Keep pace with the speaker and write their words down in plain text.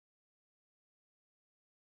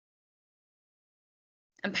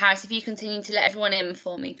And Paris, if you continue to let everyone in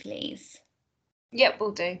for me, please. Yep,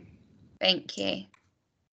 will do. Thank you.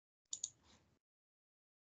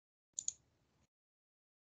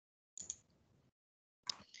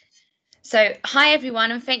 So, hi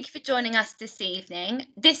everyone, and thank you for joining us this evening.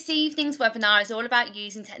 This evening's webinar is all about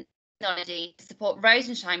using technology to support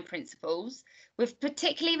Rosenshine Principles, with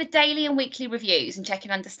particularly the daily and weekly reviews and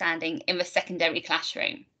checking understanding in the secondary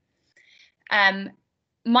classroom.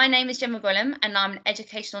 My name is Gemma Gwilliam, and I'm an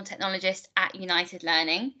educational technologist at United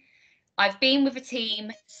Learning. I've been with the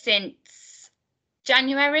team since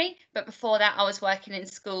January, but before that I was working in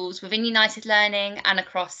schools within United Learning and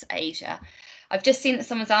across Asia. I've just seen that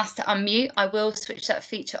someone's asked to unmute. I will switch that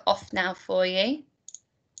feature off now for you.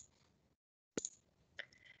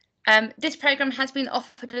 This programme has been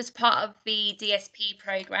offered as part of the DSP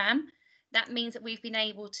programme. That means that we've been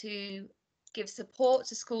able to give support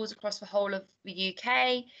to schools across the whole of the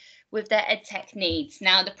UK with their EdTech needs.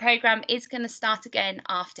 Now, the programme is going to start again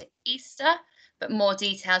after Easter, but more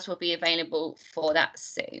details will be available for that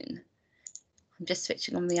soon. I'm just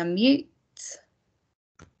switching on the unmute.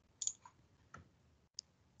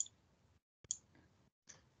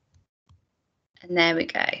 And there we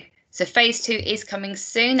go. So phase 2 is coming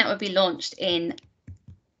soon. That will be launched in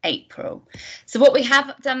April. So what we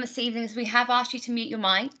have done this evening is we have asked you to mute your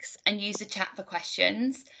mics and use the chat for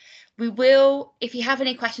questions. We will, if you have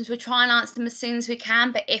any questions, we'll try and answer them as soon as we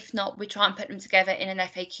can, but if not, we try and put them together in an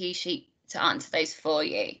FAQ sheet to answer those for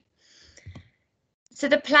you. So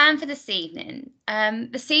the plan for this evening,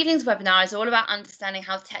 this evening's webinar is all about understanding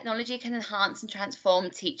how technology can enhance and transform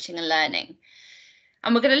teaching and learning.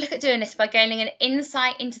 And we're going to look at doing this by gaining an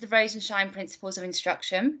insight into the Rosenshine Principles of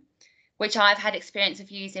Instruction, which I've had experience of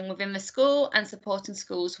using within the school and supporting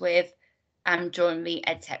schools with during the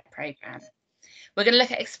EdTech programme. We're going to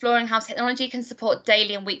look at exploring how technology can support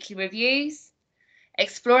daily and weekly reviews,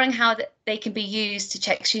 exploring how they can be used to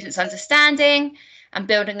check students' understanding, and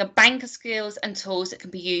building a bank of skills and tools that can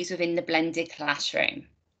be used within the blended classroom.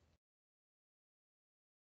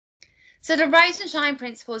 So the Rosenshine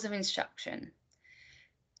Principles of Instruction.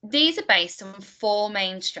 These are based on 4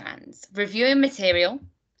 main strands: reviewing material,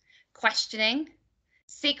 questioning,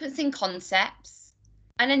 sequencing concepts,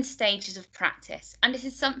 and then stages of practice. And this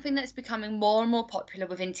is something that's becoming more and more popular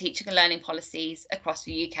within teaching and learning policies across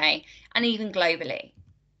the UK and even globally.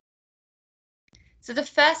 So the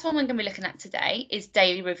first one we're going to be looking at today is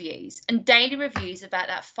daily reviews. And daily reviews are about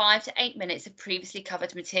that 5 to 8 minutes of previously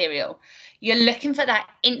covered material. You're looking for that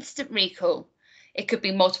instant recall. It could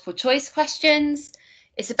be multiple choice questions.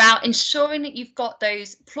 It's about ensuring that you've got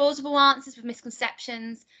those plausible answers with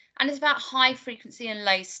misconceptions, and it's about high frequency and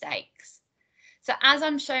low stakes. So as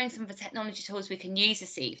I'm showing some of the technology tools we can use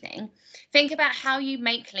this evening, think about how you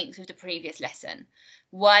make links with the previous lesson.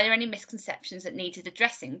 Were there any misconceptions that needed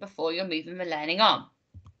addressing before you're moving the learning on?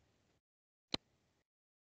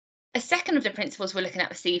 A second of the principles we're looking at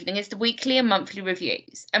this evening is the weekly and monthly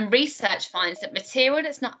reviews. And research finds that material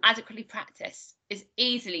that's not adequately practiced is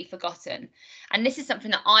easily forgotten. And this is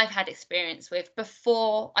something that I've had experience with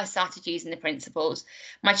before I started using the principles.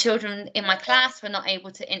 My children in my class were not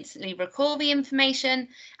able to instantly recall the information,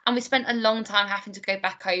 and we spent a long time having to go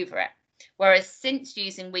back over it. Whereas since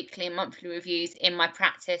using weekly and monthly reviews in my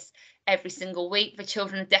practice every single week, the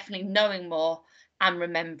children are definitely knowing more and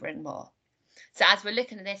remembering more. So as we're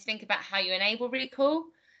looking at this, think about how you enable recall,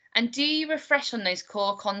 and do you refresh on those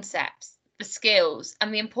core concepts, the skills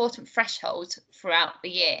and the important thresholds throughout the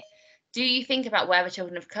year? Do you think about where the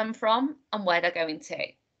children have come from and where they're going to?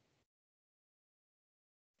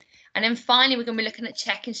 And then finally, we're going to be looking at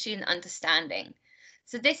checking student understanding.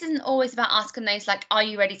 So this isn't always about asking those like, are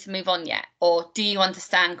you ready to move on yet? Or do you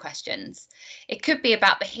understand questions? It could be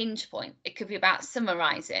about the hinge point. It could be about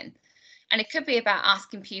summarising. And it could be about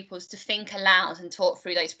asking pupils to think aloud and talk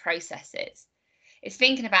through those processes. It's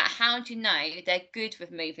thinking about how do you know they're good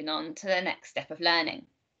with moving on to the next step of learning,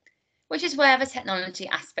 which is where the technology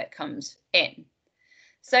aspect comes in.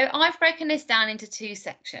 So I've broken this down into 2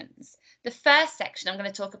 sections. The first section, I'm going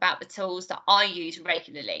to talk about the tools that I use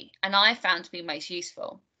regularly and I found to be most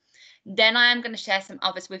useful. Then I am going to share some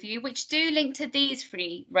others with you, which do link to these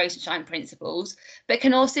 3 Rosenshine principles, but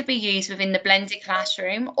can also be used within the blended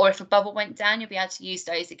classroom, or if a bubble went down, you'll be able to use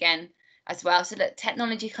those again as well, so that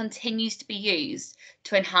technology continues to be used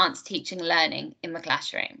to enhance teaching and learning in the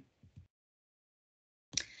classroom.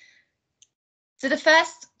 So the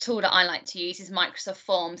first tool that I like to use is Microsoft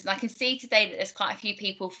Forms, and I can see today that there's quite a few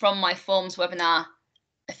people from my Forms webinar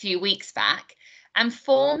a few weeks back, and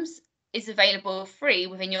Forms is available free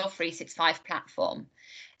within your 365 platform.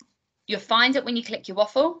 You'll find it when you click your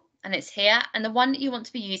waffle, and it's here, and the one that you want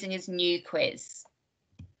to be using is New Quiz.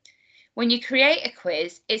 When you create a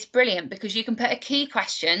quiz, it's brilliant because you can put a key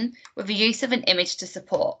question with the use of an image to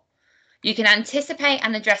support. You can anticipate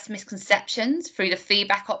and address misconceptions through the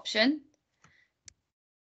feedback option.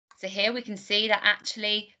 So here we can see that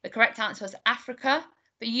actually the correct answer was Africa,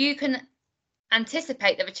 but you can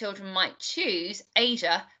anticipate that the children might choose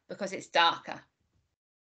Asia because it's darker.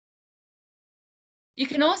 You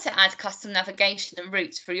can also add custom navigation and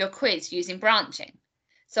routes for your quiz using branching.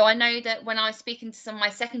 So I know that when I was speaking to some of my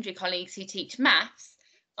secondary colleagues who teach maths,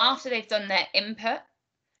 after they've done their input,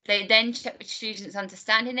 they then check the students'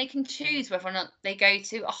 understanding. They can choose whether or not they go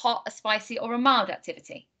to a hot, a spicy, or a mild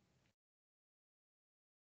activity.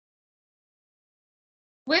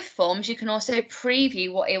 With forms, you can also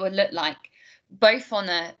preview what it would look like, both on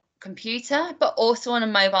a computer, but also on a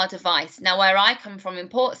mobile device. Now, where I come from in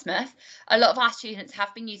Portsmouth, a lot of our students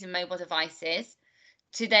have been using mobile devices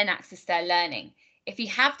to then access their learning. If you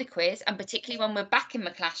have the quiz, and particularly when we're back in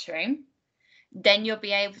the classroom, then you'll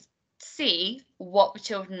be able to see what the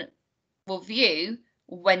children will view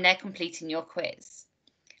when they're completing your quiz.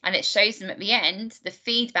 And it shows them at the end the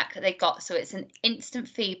feedback that they got. So it's an instant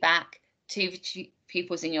feedback to the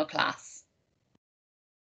pupils in your class.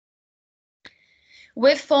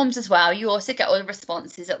 With forms as well, you also get all the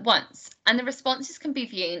responses at once, and the responses can be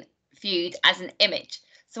viewed as an image.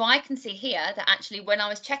 So I can see here that actually when I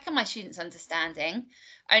was checking my students' understanding,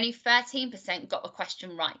 only 13% got the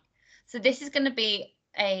question right. So this is going to be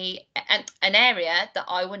an area that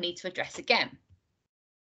I will need to address again.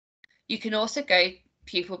 You can also go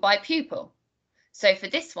pupil by pupil. So for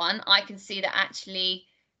this one, I can see that actually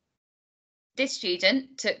this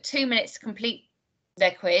student took 2 minutes to complete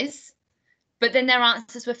their quiz, but then their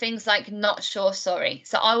answers were things like not sure, sorry.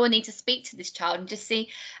 So I will need to speak to this child and just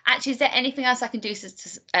see, actually, is there anything else I can do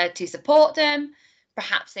to support them?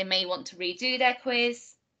 Perhaps they may want to redo their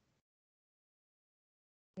quiz.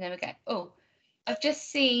 And there we go. Oh, I've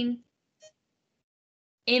just seen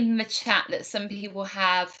in the chat that some people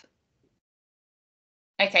have.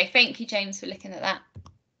 Okay, thank you, James, for looking at that.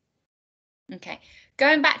 Okay,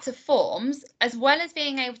 going back to forms, as well as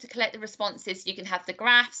being able to collect the responses, you can have the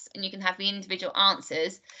graphs and you can have the individual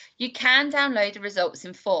answers. You can download the results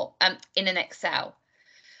in an Excel.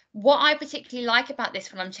 What I particularly like about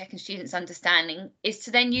this when I'm checking students' understanding is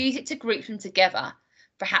to then use it to group them together,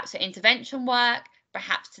 perhaps for intervention work,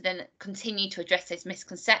 perhaps to then continue to address those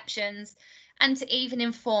misconceptions, and to even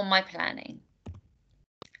inform my planning.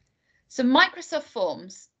 So Microsoft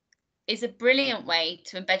Forms is a brilliant way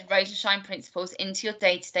to embed Rosenshine Principles into your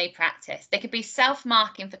day-to-day practice. They could be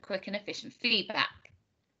self-marking for quick and efficient feedback.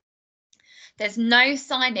 There's no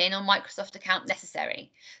sign-in or Microsoft account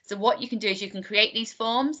necessary. So what you can do is you can create these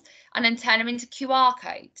forms and then turn them into QR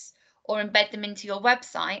codes or embed them into your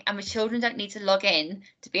website, and the children don't need to log in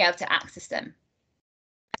to be able to access them.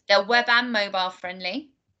 They're web and mobile friendly,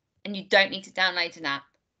 and you don't need to download an app.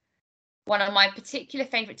 One of my particular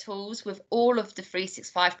favourite tools with all of the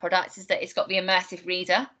 365 products is that it's got the immersive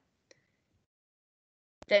reader.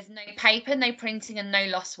 There's no paper, no printing, and no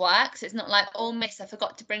lost work. So it's not like, oh, miss, I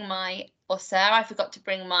forgot to bring my, or sir, I forgot to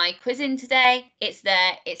bring my quiz in today. It's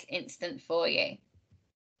there, it's instant for you.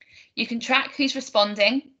 You can track who's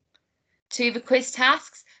responding to the quiz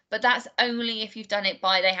tasks, but that's only if you've done it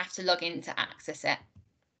by they have to log in to access it.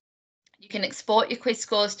 You can export your quiz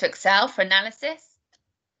scores to Excel for analysis.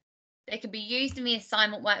 They can be used in the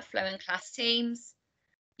assignment workflow in class teams.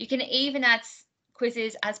 You can even add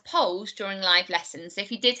quizzes as polls during live lessons. So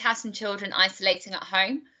if you did have some children isolating at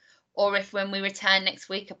home, or if when we return next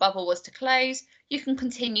week a bubble was to close, you can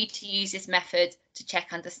continue to use this method to check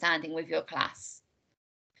understanding with your class.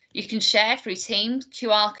 You can share through Teams,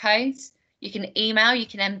 QR codes, you can email, you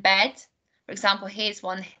can embed. For example, here's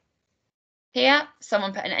one here.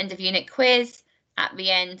 Someone put an end of unit quiz at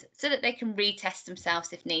the end so that they can retest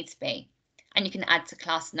themselves if needs be. And you can add to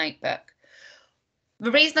class notebook.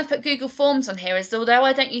 The reason I put Google Forms on here is although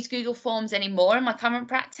I don't use Google Forms anymore in my current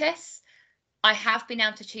practice, I have been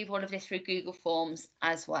able to achieve all of this through Google Forms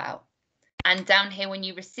as well. And down here, when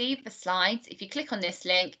you receive the slides, if you click on this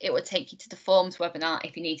link, it will take you to the Forms webinar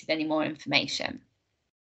if you needed any more information.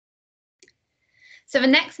 So the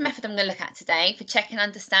next method I'm going to look at today for checking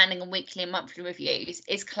understanding and weekly and monthly reviews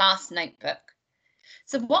is class notebook.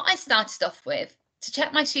 So what I started off with, to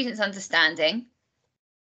check my students' understanding,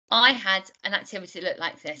 I had an activity that looked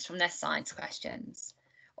like this from their science questions.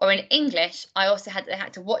 Or in English, I also they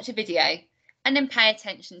had to watch a video and then pay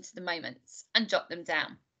attention to the moments and jot them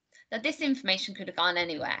down. Now this information could have gone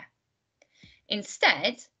anywhere.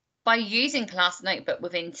 Instead, by using class notebook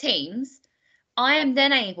within Teams, I am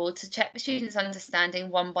then able to check the students' understanding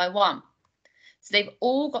one by one. So they've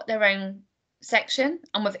all got their own section,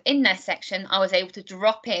 and within their section, I was able to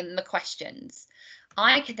drop in the questions.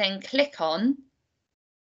 I could then click on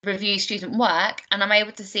review student work, and I'm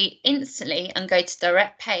able to see instantly and go to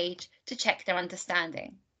direct page to check their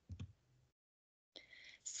understanding.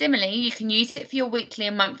 Similarly, you can use it for your weekly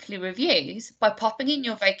and monthly reviews by popping in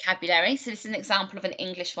your vocabulary. So this is an example of an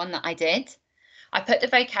English one that I did. I put the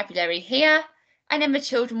vocabulary here, and then the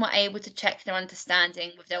children were able to check their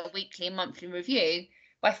understanding with their weekly and monthly review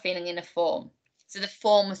by filling in a form. So the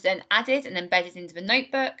form was then added and embedded into the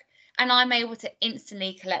notebook, and I'm able to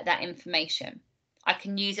instantly collect that information. I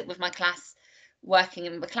can use it with my class working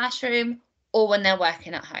in the classroom or when they're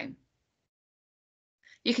working at home.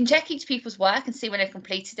 You can check each pupil's work and see when they've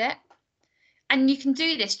completed it. And you can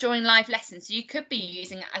do this during live lessons. So you could be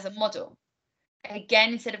using it as a model.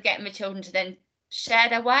 Again, instead of getting the children to then share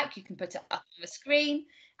their work, you can put it up on the screen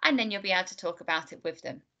and then you'll be able to talk about it with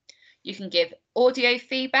them. You can give audio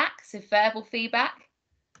feedback, so verbal feedback,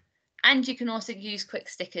 and you can also use quick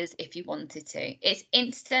stickers if you wanted to. It's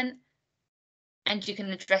instant and you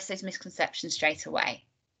can address those misconceptions straight away.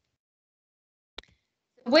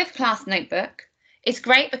 With Class Notebook, it's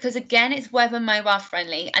great because, again, it's web and mobile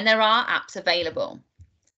friendly and there are apps available.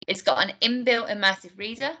 It's got an inbuilt immersive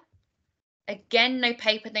reader. Again, no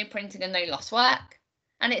paper, no printing and no lost work.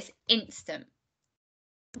 And it's instant.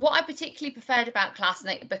 What I particularly preferred about Class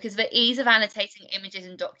Notebook is the ease of annotating images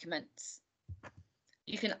and documents.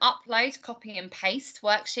 You can upload, copy and paste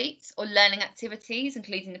worksheets or learning activities,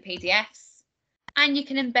 including the PDFs. And you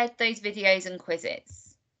can embed those videos and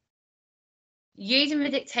quizzes. Using the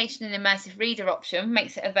dictation and immersive reader option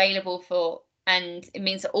makes it available and it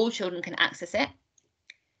means that all children can access it.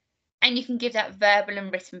 And you can give that verbal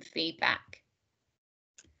and written feedback,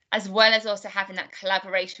 as well as also having that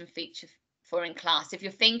collaboration feature for in class. If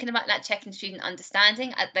you're thinking about that checking student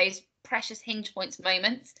understanding at those precious hinge points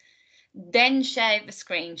moments, then share the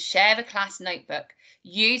screen, share the class notebook,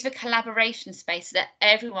 use the collaboration space so that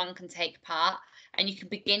everyone can take part and you can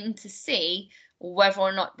begin to see whether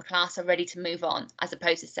or not the class are ready to move on, as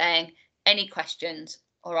opposed to saying, any questions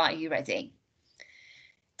or are you ready?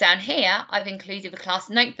 Down here, I've included the class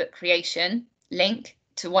notebook creation link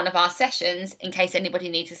to one of our sessions in case anybody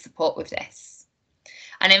needs support with this.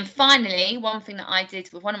 And then finally, one thing that I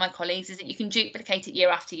did with one of my colleagues is that you can duplicate it year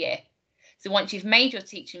after year. So once you've made your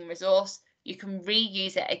teaching resource, you can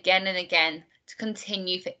reuse it again and again to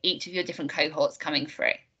continue for each of your different cohorts coming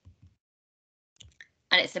through.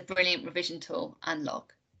 And it's a brilliant revision tool and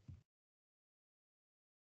log.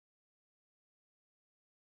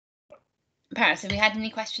 Paris, have we had any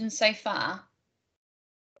questions so far?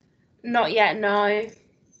 Not yet, no.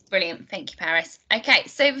 Brilliant, thank you, Paris. Okay,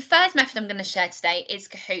 so the first method I'm going to share today is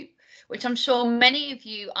Kahoot, which I'm sure many of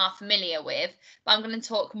you are familiar with, but I'm going to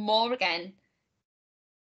talk more again.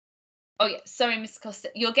 Oh yeah, sorry, Ms. Costa,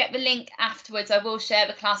 you'll get the link afterwards. I will share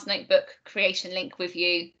the class notebook creation link with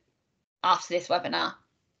you after this webinar.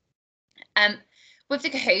 With the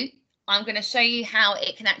Kahoot, I'm going to show you how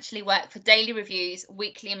it can actually work for daily reviews,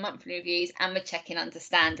 weekly and monthly reviews, and with checking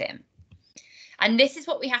understanding. And this is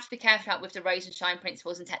what we have to be careful about with the Rosenshine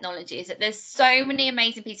Principles and technology, is that there's so many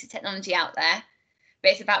amazing pieces of technology out there,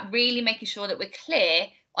 but it's about really making sure that we're clear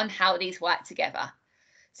on how these work together.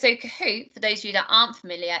 So Kahoot, for those of you that aren't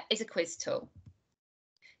familiar, is a quiz tool.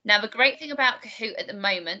 Now, the great thing about Kahoot at the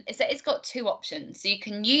moment is that it's got two options. So you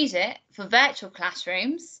can use it for virtual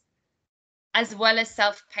classrooms, as well as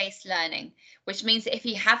self-paced learning, which means that if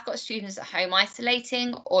you have got students at home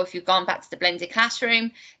isolating, or if you've gone back to the blended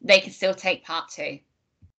classroom, they can still take part too.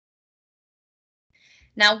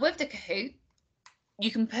 Now with the Kahoot,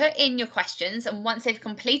 you can put in your questions, and once they've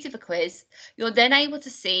completed the quiz, you're then able to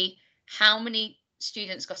see how many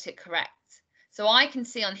students got it correct. So I can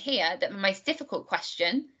see on here that the most difficult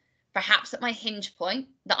question, perhaps at my hinge point,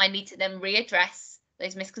 that I need to then readdress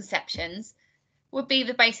those misconceptions, would be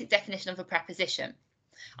the basic definition of a preposition.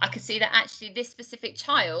 I could see that actually this specific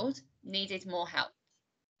child needed more help.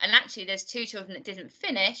 And actually there's two children that didn't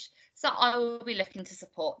finish, so I will be looking to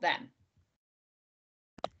support them.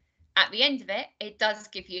 At the end of it, it does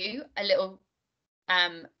give you a little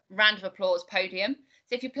round of applause podium.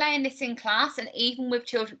 So if you're playing this in class, and even with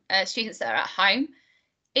children, students that are at home,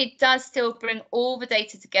 it does still bring all the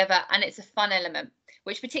data together, and it's a fun element,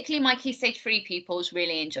 which particularly my Key Stage 3 pupils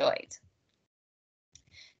really enjoyed.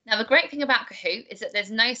 Now, the great thing about Kahoot is that there's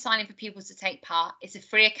no signing for pupils to take part. It's a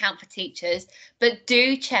free account for teachers, but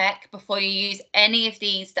do check before you use any of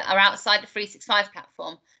these that are outside the 365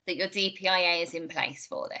 platform that your DPIA is in place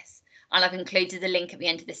for this. And I've included the link at the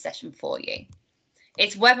end of this session for you.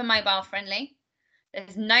 It's web and mobile friendly.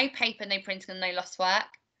 There's no paper, no printing, and no lost work.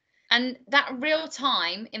 And that real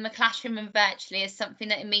time in the classroom and virtually is something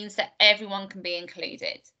that it means that everyone can be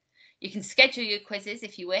included. You can schedule your quizzes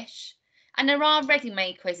if you wish. And there are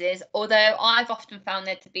ready-made quizzes, although I've often found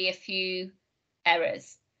there to be a few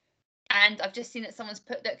errors. And I've just seen that someone's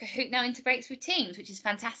put that Kahoot now integrates with Teams, which is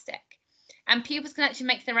fantastic. And pupils can actually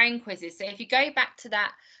make their own quizzes. So if you go back to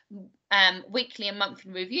that weekly and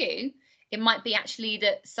monthly review, it might be actually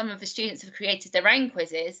that some of the students have created their own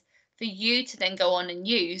quizzes for you to then go on and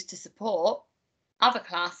use to support other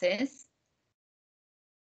classes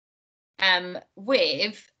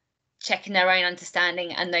with checking their own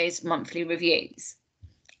understanding and those monthly reviews.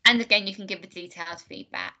 And again, you can give the detailed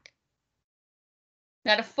feedback.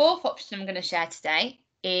 Now, the fourth option I'm going to share today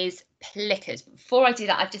is Plickers. Before I do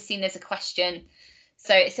that, I've just seen there's a question.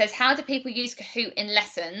 So it says, how do people use Kahoot in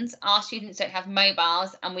lessons? Our students don't have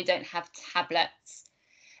mobiles and we don't have tablets.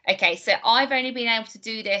 Okay, so I've only been able to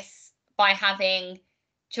do this by having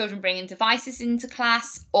children bringing devices into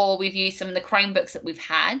class, or we've used some of the Chromebooks that we've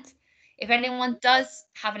had. If anyone does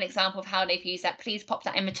have an example of how they've used that, please pop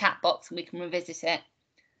that in the chat box and we can revisit it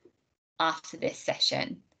after this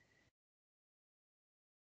session.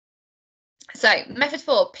 So method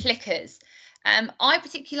 4, Plickers. I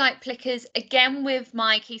particularly like Plickers, again, with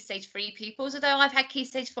my Key Stage 3 pupils, although I've had Key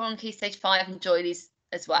Stage 4 and Key Stage 5 enjoy these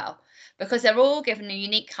as well, because they're all given a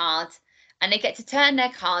unique card and they get to turn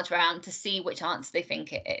their card around to see which answer they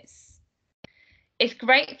think it is. It's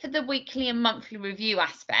great for the weekly and monthly review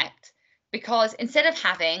aspect, because instead of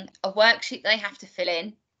having a worksheet they have to fill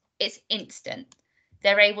in, it's instant.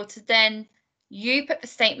 They're able to then, you put the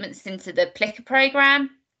statements into the Plicker program,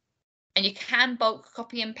 and you can bulk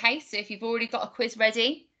copy and paste. So if you've already got a quiz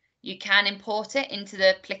ready, you can import it into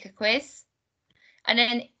the Plicker quiz. And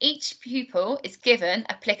then each pupil is given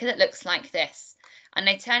a Plicker that looks like this. And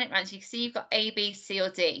they turn it around, so you can see you've got A, B, C or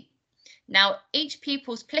D. Now, each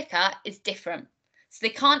pupil's Plicker is different. So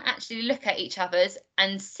they can't actually look at each other's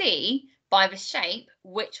and see by the shape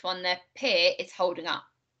which one their peer is holding up.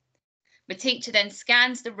 The teacher then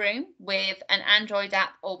scans the room with an Android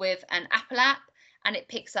app or with an Apple app, and it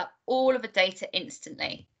picks up all of the data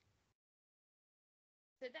instantly.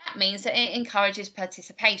 So that means that it encourages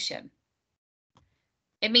participation.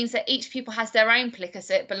 It means that each pupil has their own Plicker,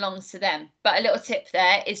 so it belongs to them. But a little tip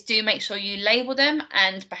there is, do make sure you label them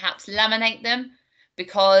and perhaps laminate them,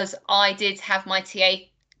 because I did have my TA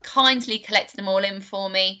kindly collect them all in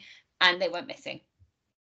for me and they went missing.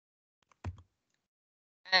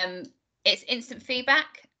 It's instant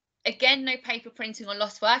feedback. Again, no paper printing or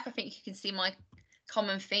lost work. I think you can see my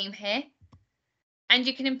common theme here. And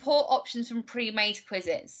you can import options from pre-made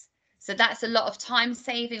quizzes. So that's a lot of time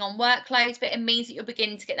saving on workloads, but it means that you're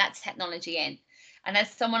beginning to get that technology in. And as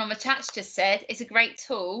someone on the chat just said, it's a great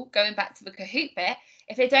tool, going back to the Kahoot bit,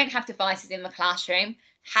 if they don't have devices in the classroom,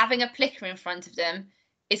 having a Plicker in front of them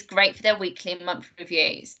is great for their weekly and monthly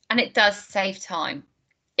reviews. And it does save time.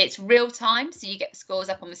 It's real time, so you get the scores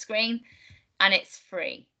up on the screen, and it's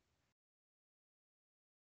free.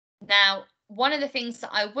 Now, one of the things that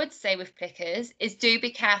I would say with Plickers is, do be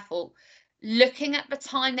careful looking at the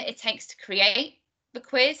time that it takes to create the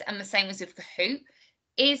quiz, and the same as with Kahoot.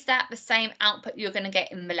 Is that the same output you're going to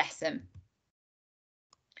get in the lesson?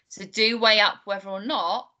 So do weigh up whether or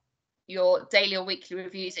not your daily or weekly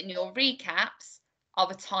reviews and your recaps are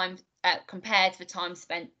the time compared to the time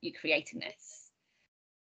spent you creating this.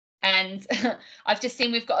 And I've just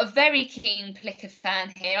seen we've got a very keen Plicker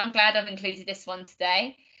fan here. I'm glad I've included this one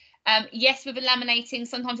today. Yes, with the laminating,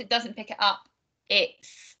 sometimes it doesn't pick it up.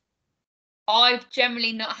 I've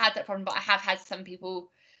generally not had that problem, but I have had some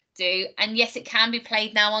people do. And yes, it can be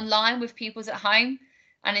played now online with pupils at home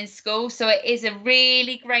and in school. So it is a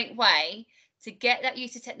really great way to get that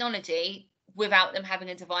use of technology without them having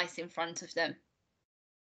a device in front of them.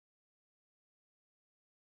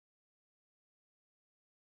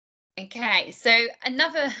 Okay, so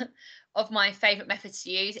another of my favourite methods to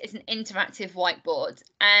use is an interactive whiteboard.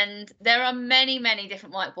 And there are many, many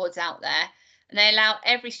different whiteboards out there. And they allow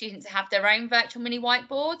every student to have their own virtual mini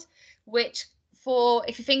whiteboard, which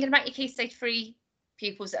if you're thinking about your Key Stage 3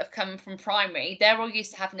 pupils that have come from primary, they're all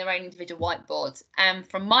used to having their own individual whiteboards. And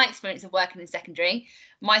from my experience of working in secondary,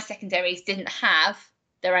 my secondaries didn't have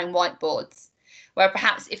their own whiteboards. Where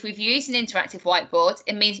perhaps if we've used an interactive whiteboard,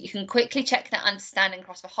 it means that you can quickly check that understanding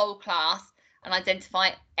across the whole class and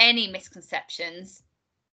identify any misconceptions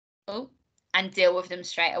and deal with them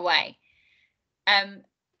straight away.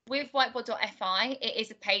 With whiteboard.fi, it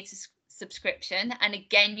is a paid subscription. And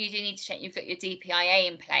again, you do need to check you've got your DPIA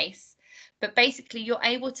in place. But basically, you're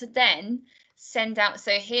able to then send out,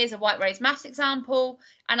 so here's a White Rose maths example,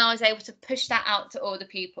 and I was able to push that out to all the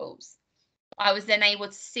pupils. I was then able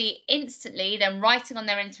to see instantly them writing on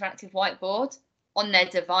their interactive whiteboard, on their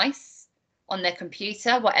device, on their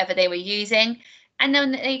computer, whatever they were using, and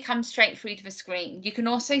then they come straight through to the screen. You can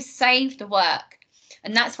also save the work.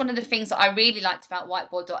 And that's one of the things that I really liked about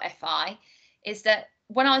whiteboard.fi, is that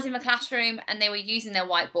when I was in the classroom and they were using their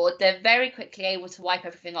whiteboard, they're very quickly able to wipe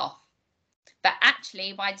everything off. But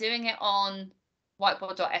actually, by doing it on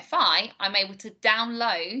whiteboard.fi, I'm able to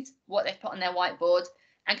download what they've put on their whiteboard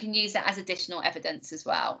and can use that as additional evidence as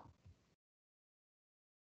well.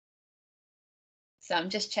 So I'm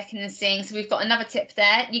just checking and seeing. So we've got another tip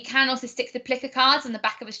there. You can also stick the plicker cards on the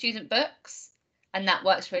back of a student books, and that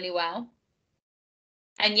works really well.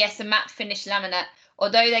 And yes, a matte finish laminate,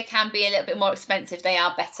 although they can be a little bit more expensive, they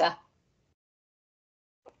are better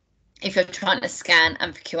if you're trying to scan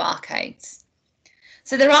and for QR codes.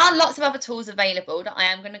 So there are lots of other tools available that I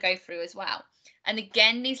am going to go through as well. And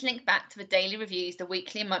again, these link back to the daily reviews, the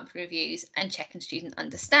weekly and monthly reviews, and checking student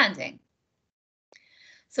understanding.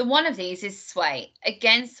 So one of these is Sway.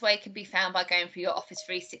 Again, Sway can be found by going through your Office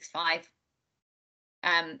 365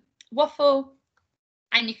 waffle,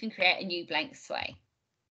 and you can create a new blank Sway.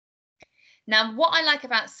 Now, what I like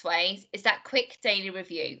about Sway is that quick daily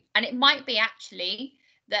review, and it might be actually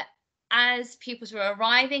that as pupils are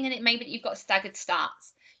arriving, and it may be that you've got staggered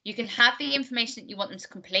starts, you can have the information that you want them to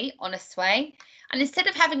complete on a Sway, and instead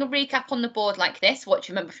of having a recap on the board like this, what do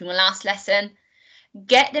you remember from your last lesson,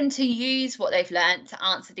 get them to use what they've learned to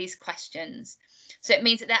answer these questions. So it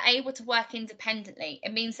means that they're able to work independently.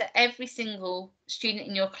 It means that every single student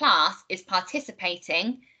in your class is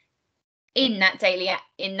participating in that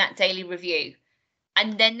daily review,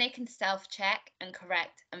 and then they can self-check and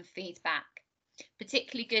correct and feedback.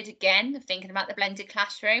 Particularly good, again, thinking about the blended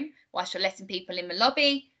classroom, whilst you're letting people in the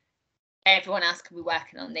lobby, everyone else can be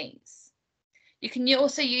working on these. You can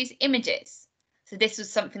also use images. So this was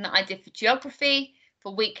something that I did for geography,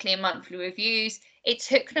 for weekly and monthly reviews. It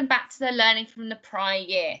took them back to their learning from the prior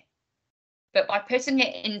year. But by putting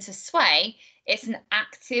it into Sway, it's an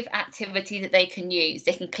active activity that they can use.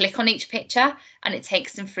 They can click on each picture and it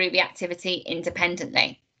takes them through the activity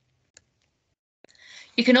independently.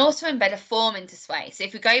 You can also embed a form into Sway. So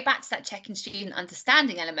if we go back to that checking student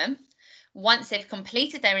understanding element, once they've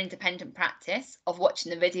completed their independent practice of watching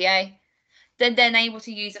the video, then they're able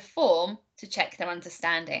to use a form to check their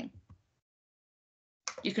understanding.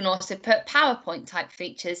 You can also put PowerPoint type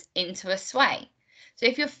features into a Sway. So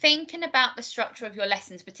if you're thinking about the structure of your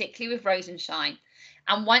lessons, particularly with Rosenshine,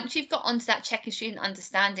 and once you've got onto that checking student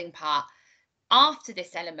understanding part, after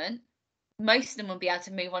this element, most of them will be able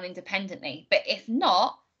to move on independently. But if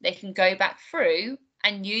not, they can go back through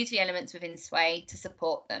and use the elements within Sway to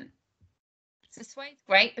support them. So Sway is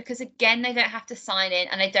great because, again, they don't have to sign in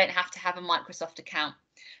and they don't have to have a Microsoft account.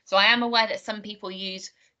 So I am aware that some people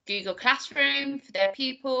use Google Classroom for their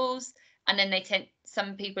pupils, and then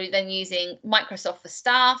some people are then using Microsoft for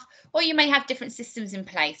staff, or you may have different systems in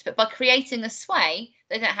place. But by creating a Sway,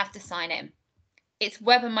 they don't have to sign in. It's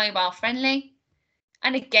web and mobile friendly.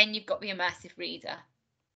 And again, you've got the immersive reader.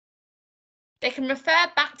 They can refer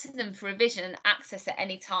back to them for revision and access at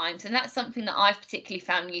any time. So that's something that I've particularly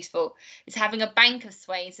found useful, is having a bank of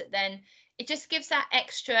Sways that then it just gives that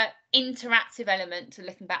extra interactive element to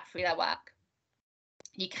looking back through their work.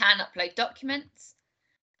 You can upload documents,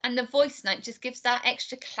 and the voice note just gives that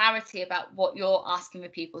extra clarity about what you're asking the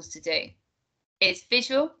pupils to do. It's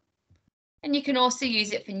visual, and you can also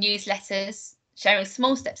use it for newsletters, sharing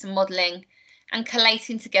small steps in modelling, and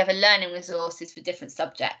collating together learning resources for different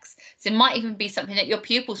subjects. So it might even be something that your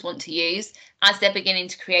pupils want to use as they're beginning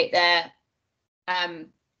to create their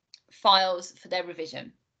files for their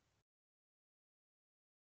revision.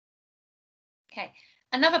 Okay,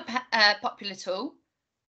 another popular tool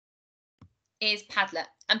is Padlet,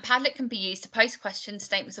 and Padlet can be used to post questions,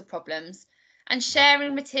 statements of problems, and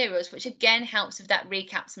sharing materials, which again helps with that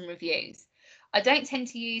recaps and reviews. I don't tend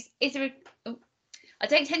to use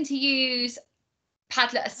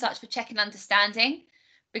Padlet as such for checking understanding,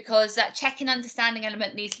 because that checking understanding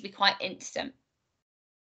element needs to be quite instant.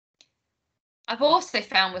 I've also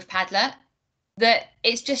found with Padlet that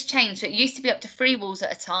it's just changed. So it used to be up to 3 walls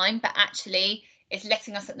at a time, but actually it's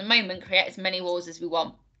letting us at the moment create as many walls as we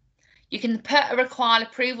want. You can put a require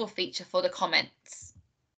approval feature for the comments.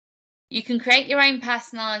 You can create your own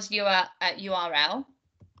personalised URL.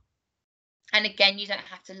 And again, you don't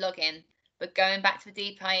have to log in, but going back to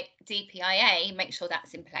the DPIA, make sure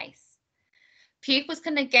that's in place. Pupils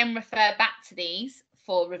can again refer back to these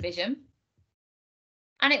for revision.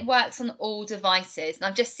 And it works on all devices. And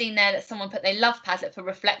I've just seen there that someone put they love Padlet for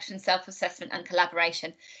reflection, self-assessment and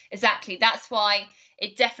collaboration. Exactly, that's why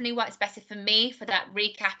It definitely works better for me for that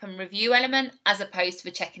recap and review element as opposed to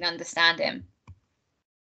for checking understanding.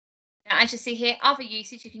 Now, as you see here, other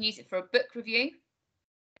usage, you can use it for a book review,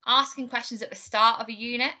 asking questions at the start of a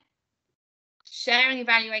unit, sharing,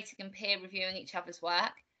 evaluating and peer reviewing each other's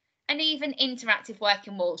work, and even interactive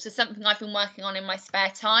working walls. So something I've been working on in my spare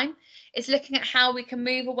time is looking at how we can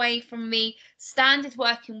move away from the standard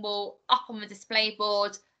working wall up on the display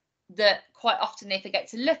board that quite often they forget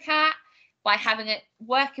to look at, by having a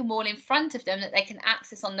working wall in front of them that they can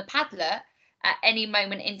access on the Padlet at any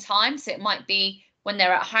moment in time. So it might be when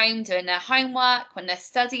they're at home doing their homework, when they're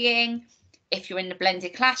studying, if you're in the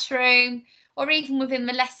blended classroom, or even within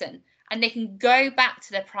the lesson. And they can go back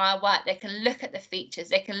to their prior work. They can look at the features.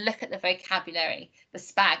 They can look at the vocabulary. The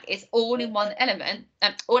SPAG is all in one element,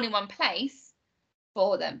 all in one place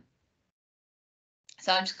for them.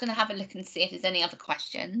 So I'm just going to have a look and see if there's any other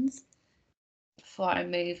questions before I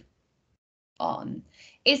move on.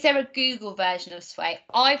 Is there a Google version of Sway?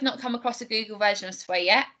 I've not come across a Google version of Sway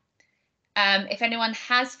yet. If anyone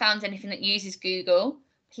has found anything that uses Google,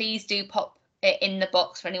 please do pop it in the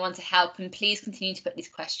box for anyone to help, and please continue to put these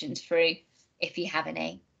questions through if you have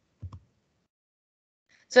any.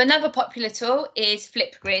 So another popular tool is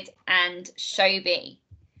Flipgrid and Showbie.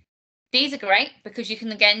 These are great because you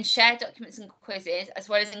can again share documents and quizzes, as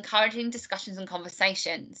well as encouraging discussions and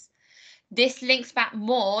conversations. This links back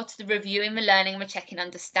more to the reviewing, the learning, and the checking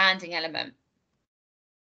understanding element.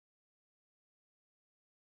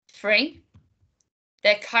 Free.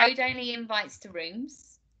 They're code-only invites to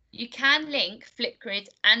rooms. You can link Flipgrid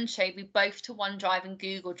and Showbie both to OneDrive and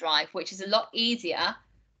Google Drive, which is a lot easier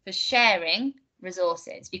for sharing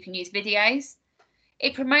resources. You can use videos.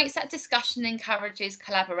 It promotes that discussion and encourages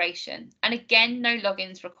collaboration. And again, no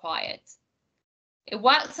logins required. It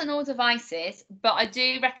works on all devices, but I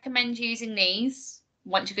do recommend using these,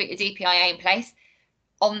 once you've got your DPIA in place,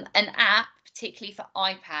 on an app, particularly for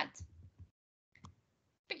iPad.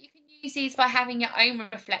 But you can use these by having your own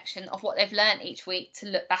reflection of what they've learned each week to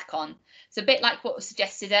look back on. So a bit like what was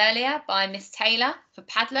suggested earlier by Miss Taylor for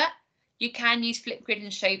Padlet, you can use Flipgrid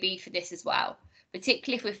and Showbie for this as well,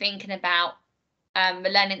 particularly if we're thinking about the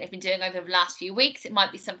learning they've been doing over the last few weeks. It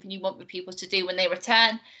might be something you want the pupils to do when they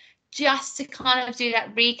return, just to kind of do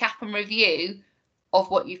that recap and review of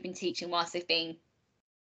what you've been teaching whilst they've been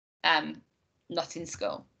not in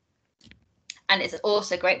school. And it's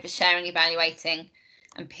also great for sharing, evaluating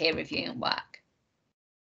and peer reviewing work.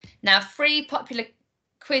 Now, free popular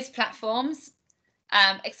quiz platforms,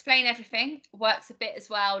 Explain Everything works a bit as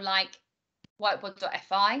well, like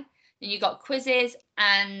whiteboard.fi. Then you've got quizzes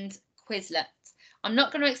and Quizlet. I'm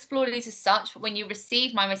not going to explore these as such, but when you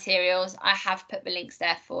receive my materials, I have put the links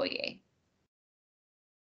there for you.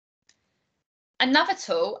 Another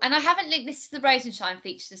tool, and I haven't linked this to the Rosenshine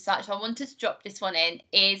features as such, so I wanted to drop this one in,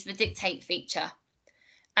 is the Dictate feature.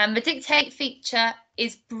 And the Dictate feature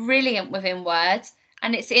is brilliant within Word,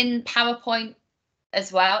 and it's in PowerPoint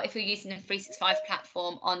as well if you're using a 365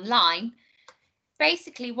 platform online.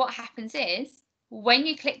 Basically, what happens is when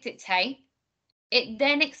you click Dictate, it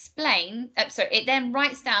then it then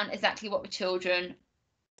writes down exactly what the children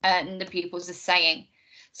and the pupils are saying.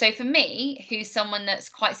 So for me, who's someone that's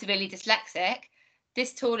quite severely dyslexic,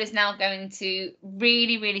 this tool is now going to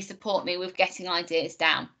really, really support me with getting ideas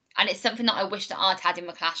down. And it's something that I wish that I'd had in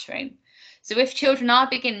my classroom. So if children are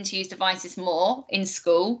beginning to use devices more in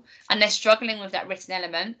school and they're struggling with that written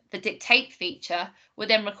element, the Dictate feature will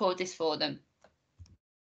then record this for them.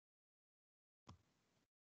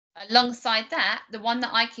 Alongside that, the one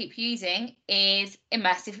that I keep using is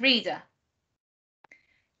Immersive Reader.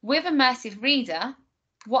 With Immersive Reader,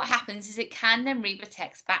 what happens is it can then read the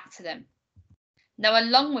text back to them. Now,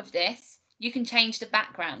 along with this, you can change the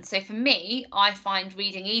background. So for me, I find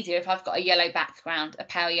reading easier if I've got a yellow background, a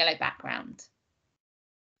pale yellow background.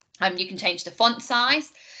 You can change the font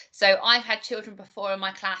size. So I've had children before in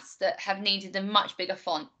my class that have needed a much bigger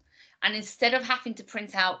font. And instead of having to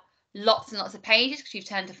print out lots and lots of pages because you've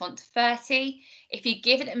turned the font to 30, if you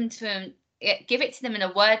give it to them in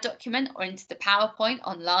a Word document or into the PowerPoint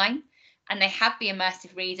online, and they have the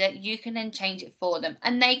Immersive Reader, you can then change it for them,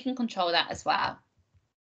 and they can control that as well.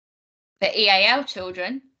 For EAL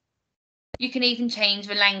children, you can even change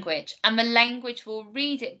the language, and the language will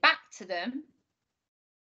read it back to them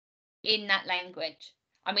in that language.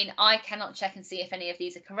 I mean, I cannot check and see if any of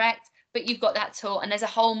these are correct, but you've got that tool, and there's a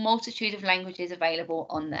whole multitude of languages available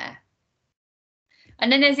on there.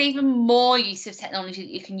 And then there's even more use of technology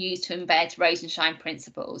that you can use to embed Rosenshine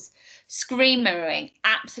Principles. Screen mirroring,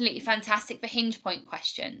 absolutely fantastic for hinge point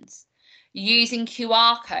questions. Using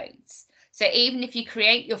QR codes. So even if you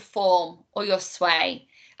create your form or your sway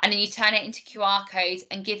And then you turn it into QR codes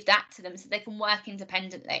and give that to them so they can work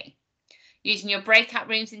independently, using your breakout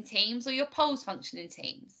rooms in Teams or your polls function in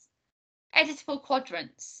Teams. Editable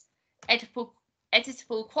quadrants.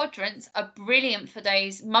 Editable quadrants are brilliant for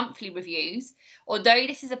those monthly reviews. Although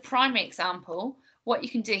this is a primary example, what you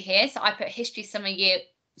can do here, so I put history summer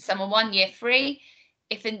 1, year 3.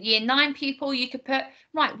 If in year 9 pupil, you could put,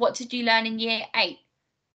 right, what did you learn in year 8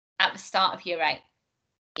 at the start of year 8?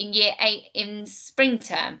 In year 8 in spring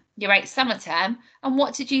term, year 8 summer term, and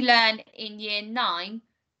what did you learn in year 9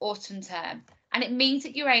 autumn term? And it means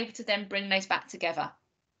that you're able to then bring those back together.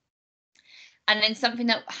 And then something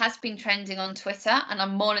that has been trending on Twitter, and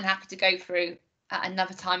I'm more than happy to go through at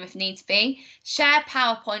another time if needs be, share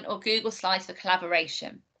PowerPoint or Google Slides for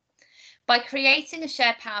collaboration. By creating a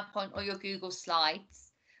shared PowerPoint or your Google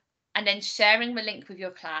Slides and then sharing the link with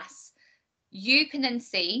your class, you can then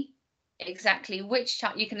see exactly which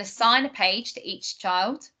child, you can assign a page to each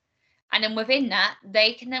child, and then within that,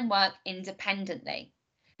 they can then work independently.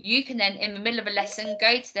 You can then, in the middle of a lesson,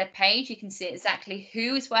 go to their page. You can see exactly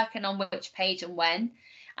who is working on which page and when,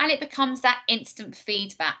 and it becomes that instant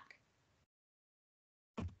feedback.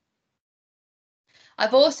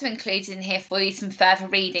 I've also included in here for you some further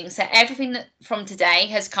reading. So everything that from today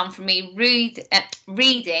has come from me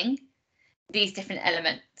reading these different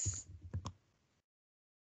elements.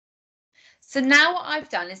 So now what I've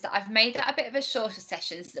done is that I've made that a bit of a shorter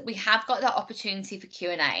session so that we have got that opportunity for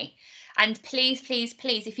Q&A. And please, please,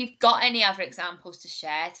 please, if you've got any other examples to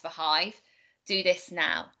share to the Hive, do this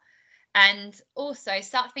now. And also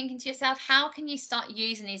start thinking to yourself, how can you start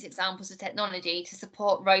using these examples of technology to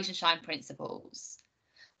support Rosenshine Principles?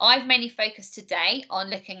 I've mainly focused today on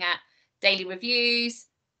looking at daily reviews,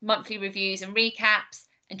 monthly reviews and recaps,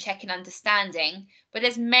 and checking understanding, but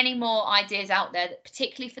there's many more ideas out there, that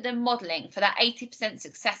particularly for the modelling, for that 80%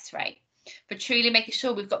 success rate, for truly making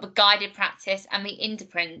sure we've got the guided practice and the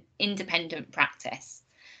independent practice.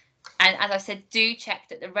 And as I said, do check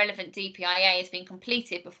that the relevant DPIA has been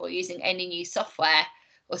completed before using any new software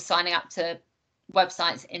or signing up to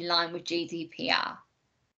websites in line with GDPR.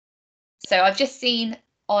 So I've just seen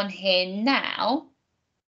on here now,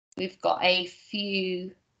 we've got a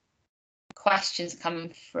few questions coming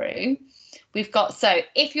through. We've got, so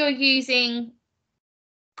if you're using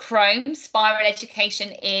Chrome, Spiral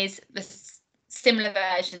Education is the similar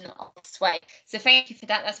version of Sway. So thank you for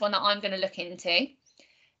that. That's one that I'm going to look into.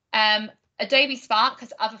 Adobe Spark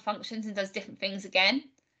has other functions and does different things again.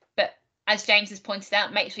 But as James has pointed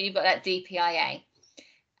out, make sure you've got that DPIA.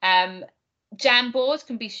 Jamboard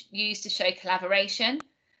can be used to show collaboration.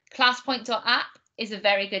 ClassPoint.app is a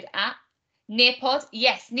very good app. Nearpod,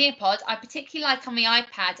 yes, Nearpod, I particularly like on the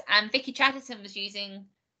iPad, and Vicky Chatterton was using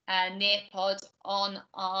Nearpod on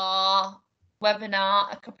our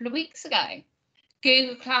webinar a couple of weeks ago.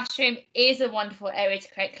 Google Classroom is a wonderful area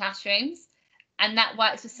to create classrooms, and that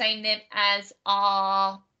works the same nib as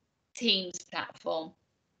our Teams platform.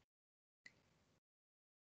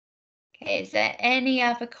 Okay, is there any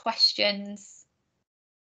other questions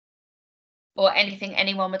or anything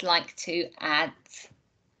anyone would like to add?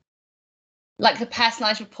 Like the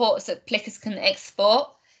personalised reports that Plickers can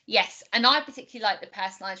export. Yes, and I particularly like the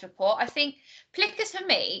personalised report. I think Plickers for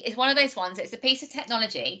me is one of those ones, it's a piece of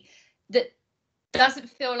technology that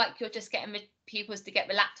doesn't feel like you're just getting the pupils to get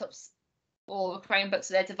the laptops or the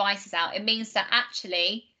Chromebooks or their devices out. It means that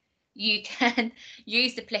actually you can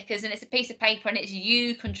use the Plickers and it's a piece of paper and it's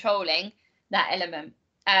you controlling that element.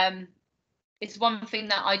 It's one thing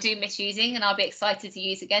that I do miss using and I'll be excited to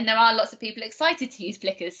use again. There are lots of people excited to use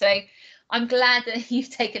Plickers, so I'm glad that you've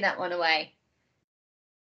taken that one away.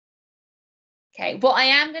 Okay, what I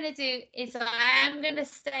am going to do is I am going to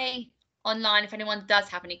stay online if anyone does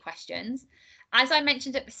have any questions. As I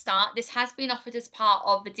mentioned at the start, this has been offered as part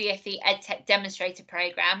of the DfE EdTech Demonstrator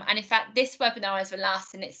Programme, and in fact this webinar is the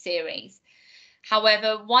last in its series.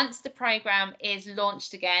 However, once the programme is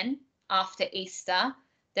launched again after Easter,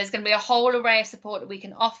 there's going to be a whole array of support that we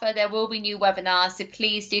can offer. There will be new webinars, so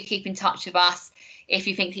please do keep in touch with us if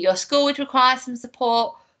you think that your school would require some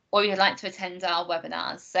support or you'd like to attend our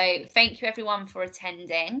webinars. So thank you everyone for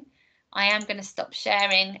attending. I am going to stop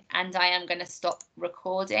sharing and I am going to stop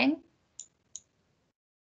recording.